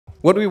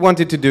What we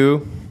wanted to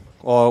do,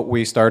 or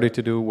we started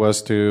to do,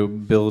 was to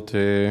build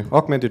a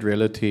augmented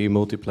reality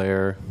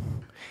multiplayer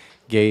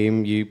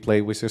game you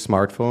play with your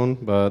smartphone,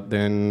 but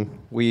then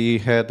we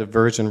had a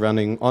version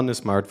running on the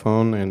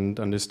smartphone and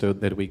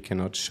understood that we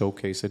cannot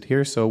showcase it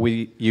here, so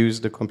we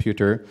used the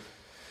computer.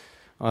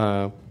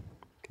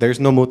 There's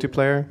no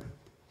multiplayer.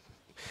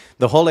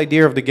 The whole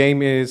idea of the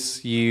game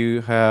is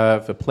you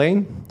have a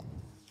plane,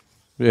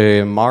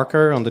 a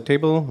marker on the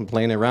table, a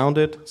plane around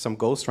it, some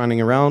ghosts running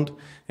around,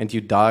 and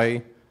you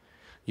die.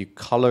 You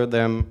color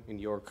them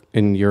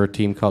in your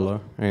team color,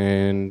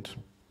 and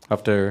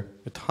after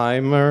a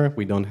timer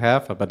we don't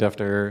have, but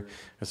after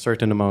a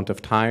certain amount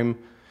of time,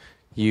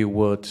 you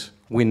would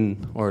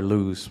win or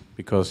lose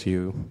because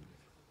you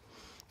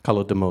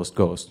colored the most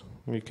ghosts.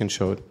 You can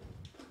show it.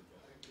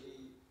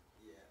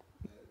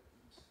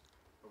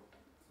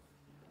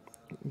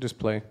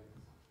 Display.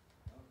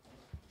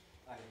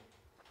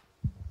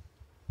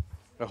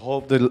 I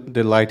hope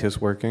the light is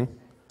working.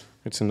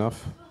 It's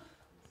enough.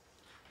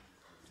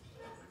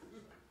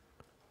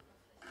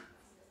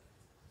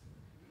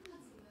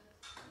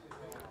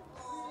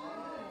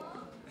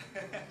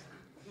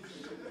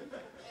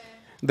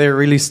 They're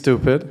really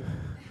stupid.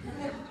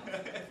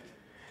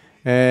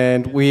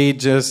 And we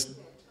just...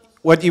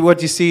 What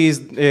you see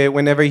is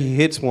whenever he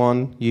hits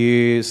one,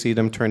 you see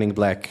them turning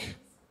black.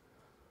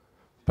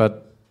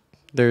 But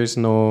there is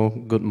no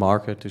good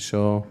marker to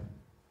show.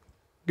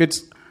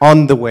 It's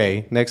on the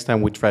way. Next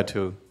time we try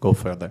to go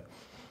further.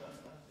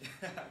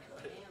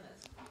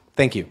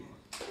 Thank you.